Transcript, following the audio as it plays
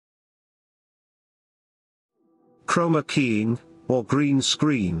Chroma-keying, or green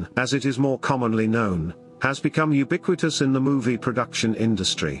screen as it is more commonly known, has become ubiquitous in the movie production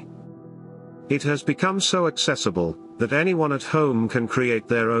industry. It has become so accessible that anyone at home can create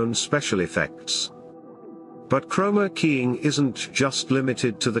their own special effects. But chroma-keying isn't just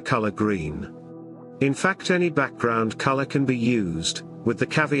limited to the color green. In fact, any background color can be used, with the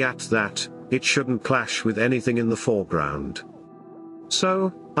caveat that it shouldn't clash with anything in the foreground.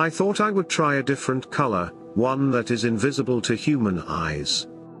 So, I thought I would try a different color, one that is invisible to human eyes.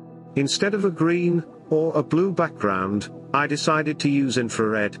 Instead of a green or a blue background, I decided to use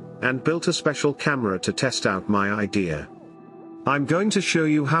infrared, and built a special camera to test out my idea. I'm going to show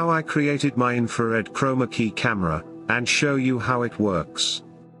you how I created my infrared chroma key camera, and show you how it works.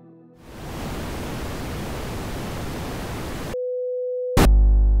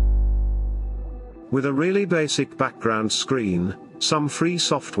 With a really basic background screen, some free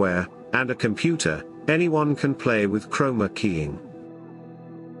software, and a computer, anyone can play with chroma keying.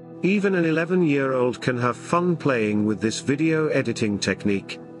 Even an 11-year-old can have fun playing with this video editing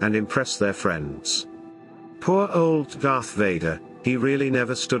technique, and impress their friends. Poor old Darth Vader, he really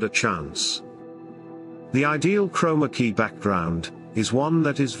never stood a chance. The ideal chroma key background is one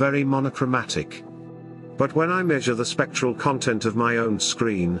that is very monochromatic. But when I measure the spectral content of my own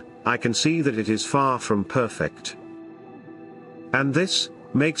screen, I can see that it is far from perfect. And this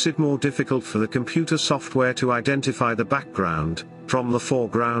makes it more difficult for the computer software to identify the background from the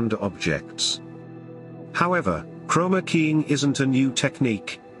foreground objects. However, chroma keying isn't a new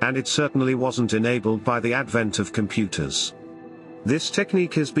technique, and it certainly wasn't enabled by the advent of computers. This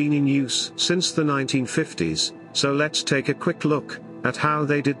technique has been in use since the 1950s, so let's take a quick look at how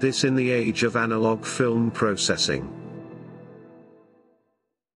they did this in the age of analog film processing.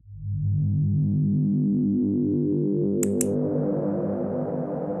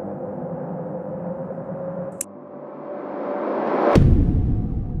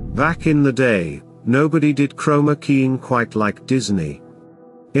 Back in the day, nobody did chroma keying quite like Disney.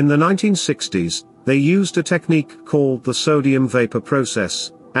 In the 1960s, they used a technique called the sodium vapor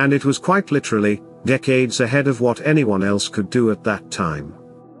process, and it was quite literally decades ahead of what anyone else could do at that time.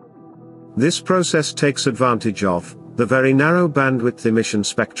 This process takes advantage of the very narrow bandwidth emission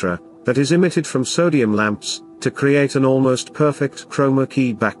spectra that is emitted from sodium lamps to create an almost perfect chroma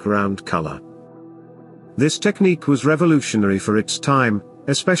key background color. This technique was revolutionary for its time,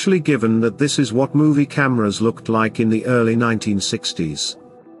 especially given that this is what movie cameras looked like in the early 1960s.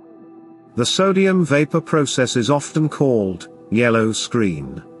 The sodium vapor process is often called yellow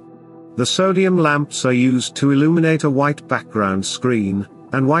screen. The sodium lamps are used to illuminate a white background screen,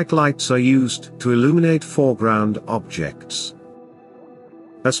 and white lights are used to illuminate foreground objects.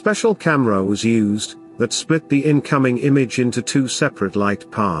 A special camera was used that split the incoming image into two separate light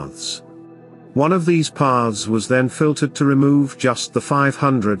paths. One of these paths was then filtered to remove just the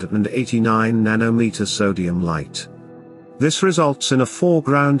 589 nanometer sodium light. This results in a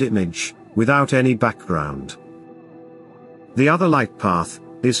foreground image, without any background. The other light path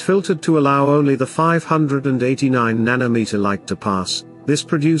is filtered to allow only the 589 nanometer light to pass. This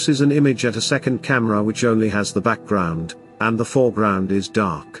produces an image at a second camera which only has the background, and the foreground is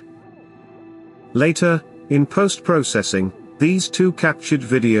dark. Later, in post-processing, these two captured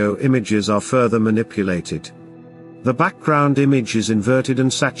video images are further manipulated. The background image is inverted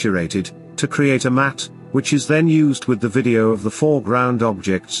and saturated, to create a matte, which is then used with the video of the foreground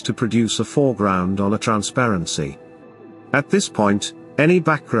objects to produce a foreground on a transparency. At this point, any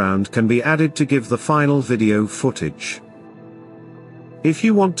background can be added to give the final video footage. If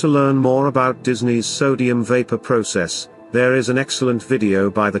you want to learn more about Disney's sodium vapor process, there is an excellent video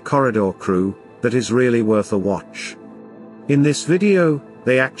by the Corridor crew that is really worth a watch. In this video,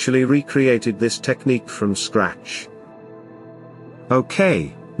 they actually recreated this technique from scratch.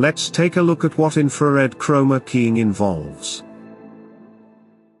 Okay, let's take a look at what infrared chroma keying involves.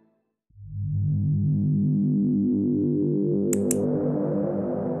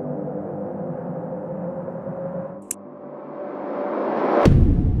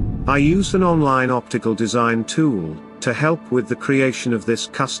 I used an online optical design tool to help with the creation of this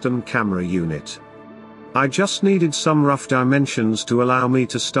custom camera unit. I just needed some rough dimensions to allow me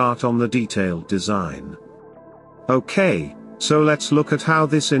to start on the detailed design. Okay, so let's look at how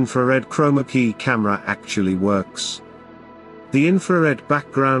this infrared chroma key camera actually works. The infrared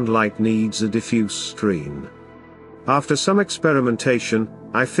background light needs a diffuse screen. After some experimentation,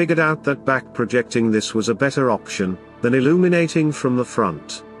 I figured out that back projecting this was a better option than illuminating from the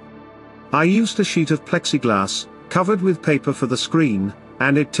front. I used a sheet of plexiglass, covered with paper for the screen,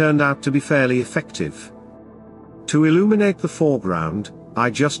 and it turned out to be fairly effective. To illuminate the foreground, I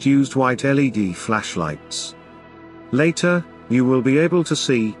just used white LED flashlights. Later, you will be able to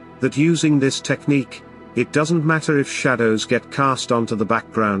see that using this technique, it doesn't matter if shadows get cast onto the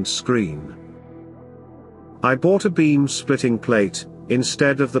background screen. I bought a beam splitting plate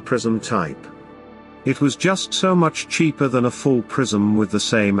instead of the prism type. It was just so much cheaper than a full prism with the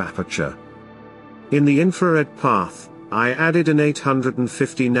same aperture. In the infrared path, I added an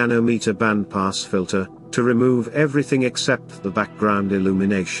 850 nanometer bandpass filter to remove everything except the background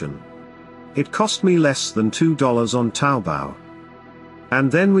illumination. It cost me less than $2 on Taobao.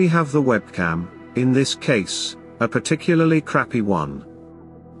 And then we have the webcam, in this case, a particularly crappy one.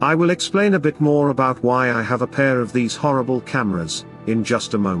 I will explain a bit more about why I have a pair of these horrible cameras in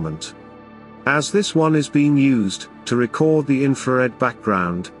just a moment. As this one is being used to record the infrared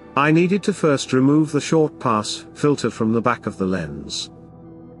background, I needed to first remove the short pass filter from the back of the lens.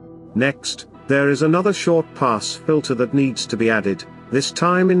 Next, there is another short pass filter that needs to be added, this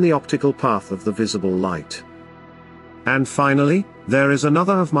time in the optical path of the visible light. And finally, there is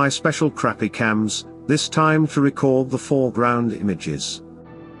another of my special crappy cams, this time to record the foreground images.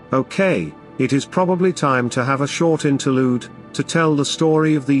 Okay, it is probably time to have a short interlude to tell the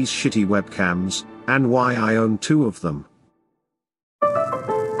story of these shitty webcams, and why I own two of them.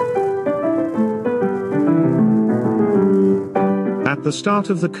 At the start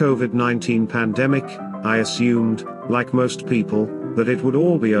of the COVID-19 pandemic, I assumed, like most people, that it would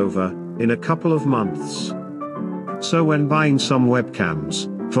all be over in a couple of months. So when buying some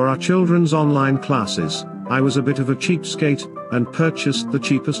webcams for our children's online classes, I was a bit of a cheapskate and purchased the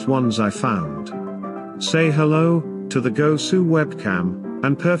cheapest ones I found. Say hello to the Gosu webcam,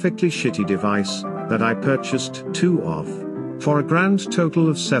 and perfectly shitty device that I purchased two of, for a grand total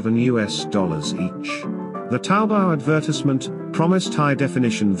of $7 each. The Taobao advertisement promised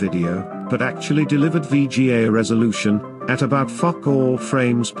high-definition video, but actually delivered VGA resolution at about fuck all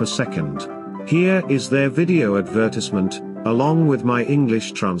frames per second. Here is their video advertisement, along with my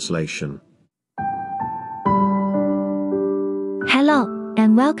English translation. Hello,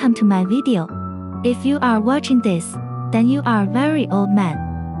 and welcome to my video. If you are watching this, then you are a very old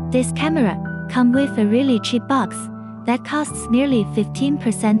man. This camera comes with a really cheap box that costs nearly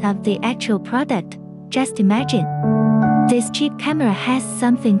 15% of the actual product. Just imagine. This cheap camera has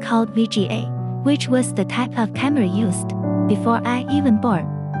something called VGA, which was the type of camera used before I even born.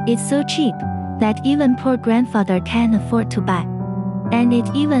 It's so cheap that even poor grandfather can afford to buy. And it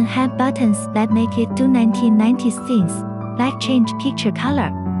even had buttons that make it do 1990s things, like change picture color.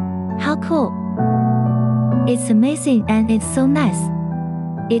 How cool! It's amazing and it's so nice.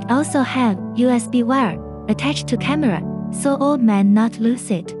 It also have USB wire attached to camera, so old man not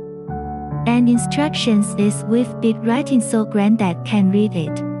lose it. And instructions is with big writing so granddad can read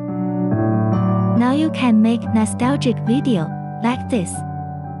it. Now you can make nostalgic video like this.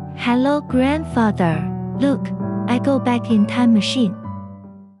 Hello grandfather, look, I go back in time machine.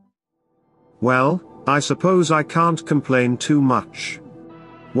 Well, I suppose I can't complain too much.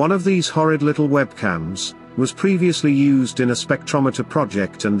 One of these horrid little webcams was previously used in a spectrometer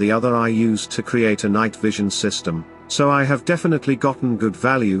project, and the other I used to create a night vision system, so I have definitely gotten good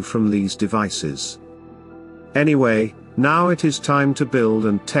value from these devices. Anyway, now it is time to build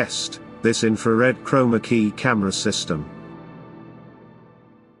and test this infrared Chroma-Key camera system.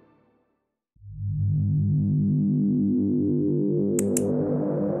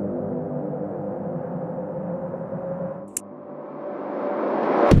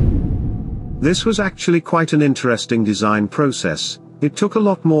 This was actually quite an interesting design process. It took a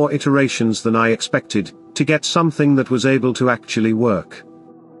lot more iterations than I expected to get something that was able to actually work.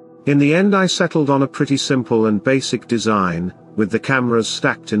 In the end, I settled on a pretty simple and basic design, with the cameras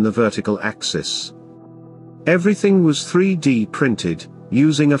stacked in the vertical axis. Everything was 3D printed,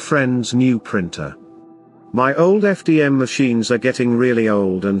 using a friend's new printer. My old FDM machines are getting really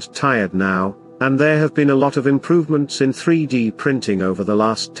old and tired now, and there have been a lot of improvements in 3D printing over the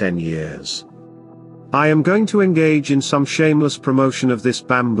last 10 years. I am going to engage in some shameless promotion of this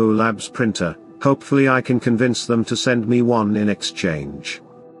Bamboo Labs printer. Hopefully I can convince them to send me one in exchange.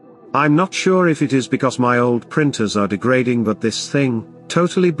 I'm not sure if it is because my old printers are degrading, but this thing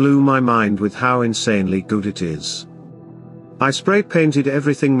totally blew my mind with how insanely good it is. I spray painted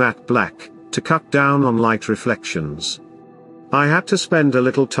everything matte black to cut down on light reflections. I had to spend a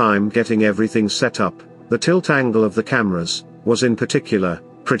little time getting everything set up. The tilt angle of the cameras was in particular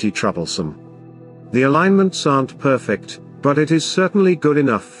pretty troublesome. The alignments aren't perfect, but it is certainly good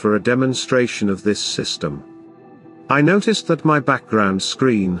enough for a demonstration of this system. I noticed that my background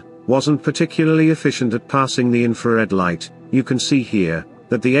screen wasn't particularly efficient at passing the infrared light. You can see here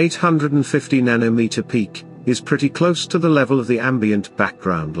that the 850 nanometer peak is pretty close to the level of the ambient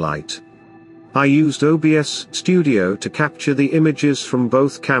background light. I used OBS Studio to capture the images from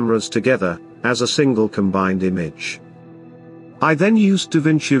both cameras together, as a single combined image. I then used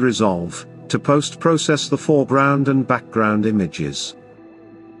DaVinci Resolve to post-process the foreground and background images.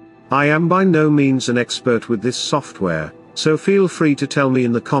 I am by no means an expert with this software, so feel free to tell me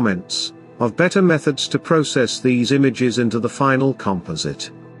in the comments of better methods to process these images into the final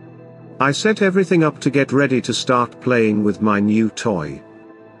composite. I set everything up to get ready to start playing with my new toy.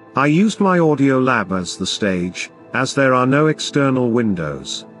 I used my audio lab as the stage, as there are no external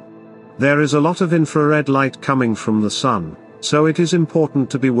windows. There is a lot of infrared light coming from the sun, so it is important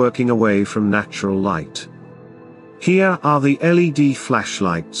to be working away from natural light. Here are the LED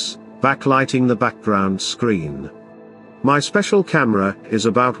flashlights, backlighting the background screen. My special camera is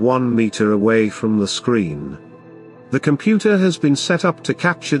about 1 meter away from the screen. The computer has been set up to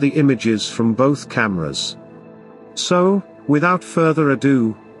capture the images from both cameras. So, without further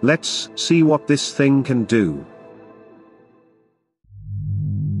ado, let's see what this thing can do.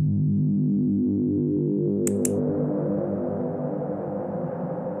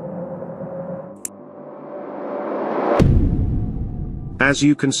 As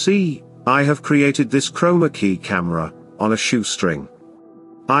you can see, I have created this Chroma-Key camera on a shoestring.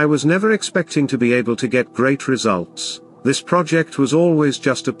 I was never expecting to be able to get great results. This project was always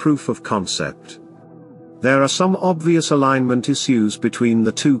just a proof of concept. There are some obvious alignment issues between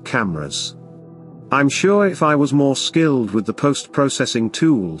the two cameras. I'm sure if I was more skilled with the post-processing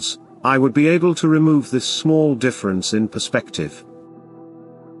tools, I would be able to remove this small difference in perspective.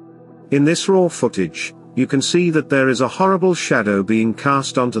 In this raw footage, you can see that there is a horrible shadow being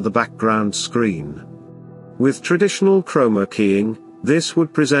cast onto the background screen. With traditional chroma keying, this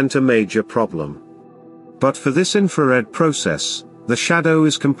would present a major problem. But for this infrared process, the shadow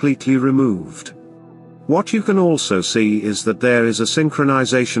is completely removed. What you can also see is that there is a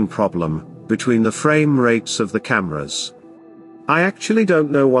synchronization problem between the frame rates of the cameras. I actually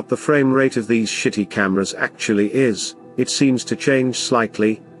don't know what the frame rate of these shitty cameras actually is. It seems to change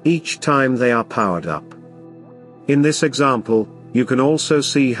slightly each time they are powered up. In this example, you can also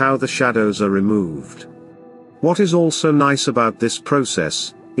see how the shadows are removed. What is also nice about this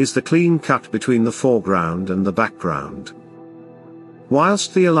process is the clean cut between the foreground and the background.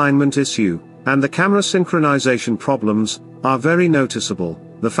 Whilst the alignment issue and the camera synchronization problems are very noticeable,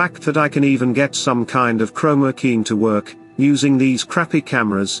 the fact that I can even get some kind of chroma keying to work using these crappy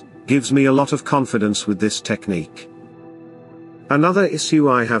cameras gives me a lot of confidence with this technique. Another issue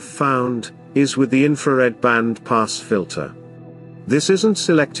I have found is with the infrared band pass filter. This isn't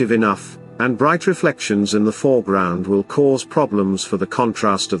selective enough, and bright reflections in the foreground will cause problems for the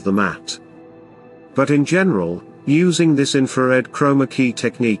contrast of the matte. But in general, using this infrared chroma key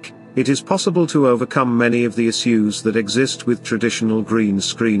technique, it is possible to overcome many of the issues that exist with traditional green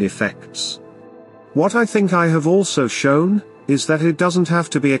screen effects. What I think I have also shown is that it doesn't have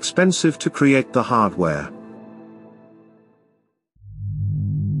to be expensive to create the hardware.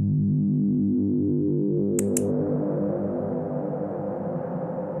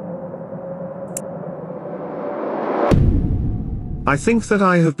 I think that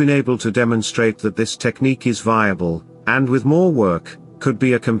I have been able to demonstrate that this technique is viable, and with more work, could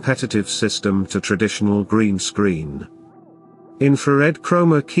be a competitive system to traditional green screen. Infrared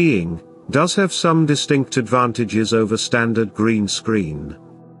chroma keying does have some distinct advantages over standard green screen.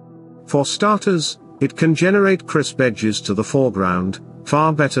 For starters, it can generate crisp edges to the foreground,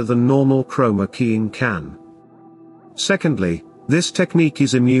 far better than normal chroma keying can. Secondly, this technique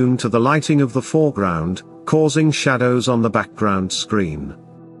is immune to the lighting of the foreground, causing shadows on the background screen.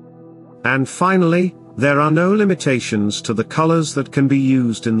 And finally, there are no limitations to the colors that can be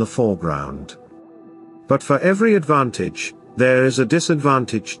used in the foreground. But for every advantage, there is a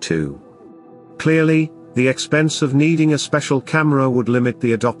disadvantage too. Clearly, the expense of needing a special camera would limit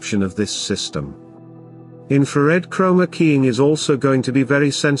the adoption of this system. Infrared chroma keying is also going to be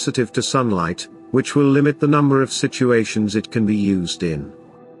very sensitive to sunlight, which will limit the number of situations it can be used in.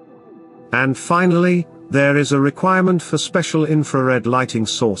 And finally, there is a requirement for special infrared lighting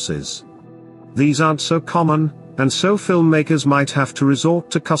sources. These aren't so common, and so filmmakers might have to resort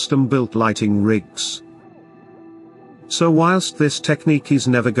to custom-built lighting rigs. So whilst this technique is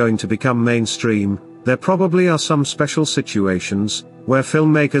never going to become mainstream, there probably are some special situations where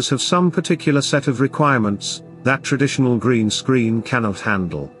filmmakers have some particular set of requirements that traditional green screen cannot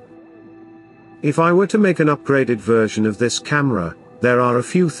handle. If I were to make an upgraded version of this camera, there are a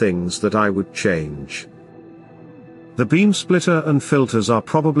few things that I would change. The beam splitter and filters are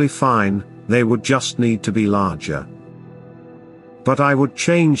probably fine, they would just need to be larger. But I would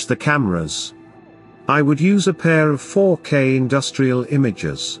change the cameras. I would use a pair of 4K industrial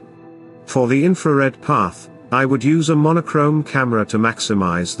imagers. For the infrared path, I would use a monochrome camera to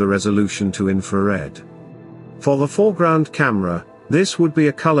maximize the resolution to infrared. For the foreground camera, this would be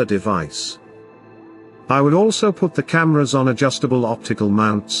a color device. I would also put the cameras on adjustable optical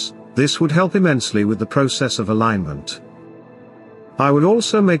mounts. This would help immensely with the process of alignment. I would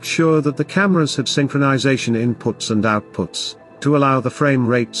also make sure that the cameras had synchronization inputs and outputs, to allow the frame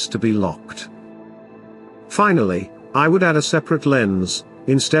rates to be locked. Finally, I would add a separate lens,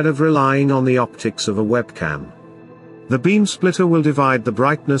 instead of relying on the optics of a webcam. The beam splitter will divide the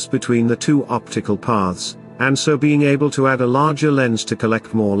brightness between the two optical paths, and so being able to add a larger lens to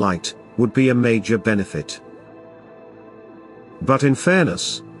collect more light, would be a major benefit. But in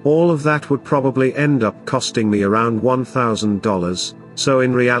fairness, all of that would probably end up costing me around $1,000, so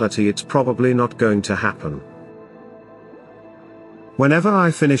in reality it's probably not going to happen. Whenever I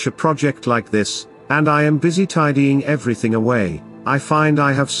finish a project like this, and I am busy tidying everything away, I find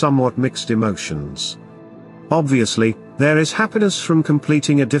I have somewhat mixed emotions. Obviously, there is happiness from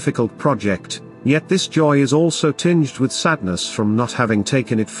completing a difficult project, yet this joy is also tinged with sadness from not having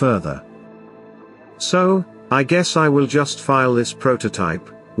taken it further. So, I guess I will just file this prototype,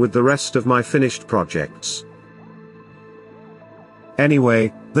 with the rest of my finished projects.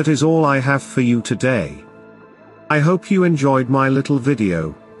 Anyway, that is all I have for you today. I hope you enjoyed my little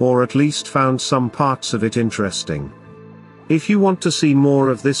video, or at least found some parts of it interesting. If you want to see more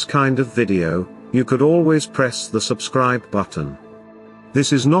of this kind of video, you could always press the subscribe button.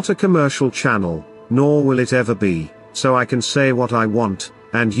 This is not a commercial channel, nor will it ever be, so I can say what I want,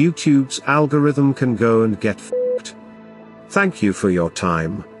 and YouTube's algorithm can go and get f***ed. Thank you for your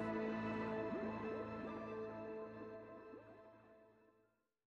time.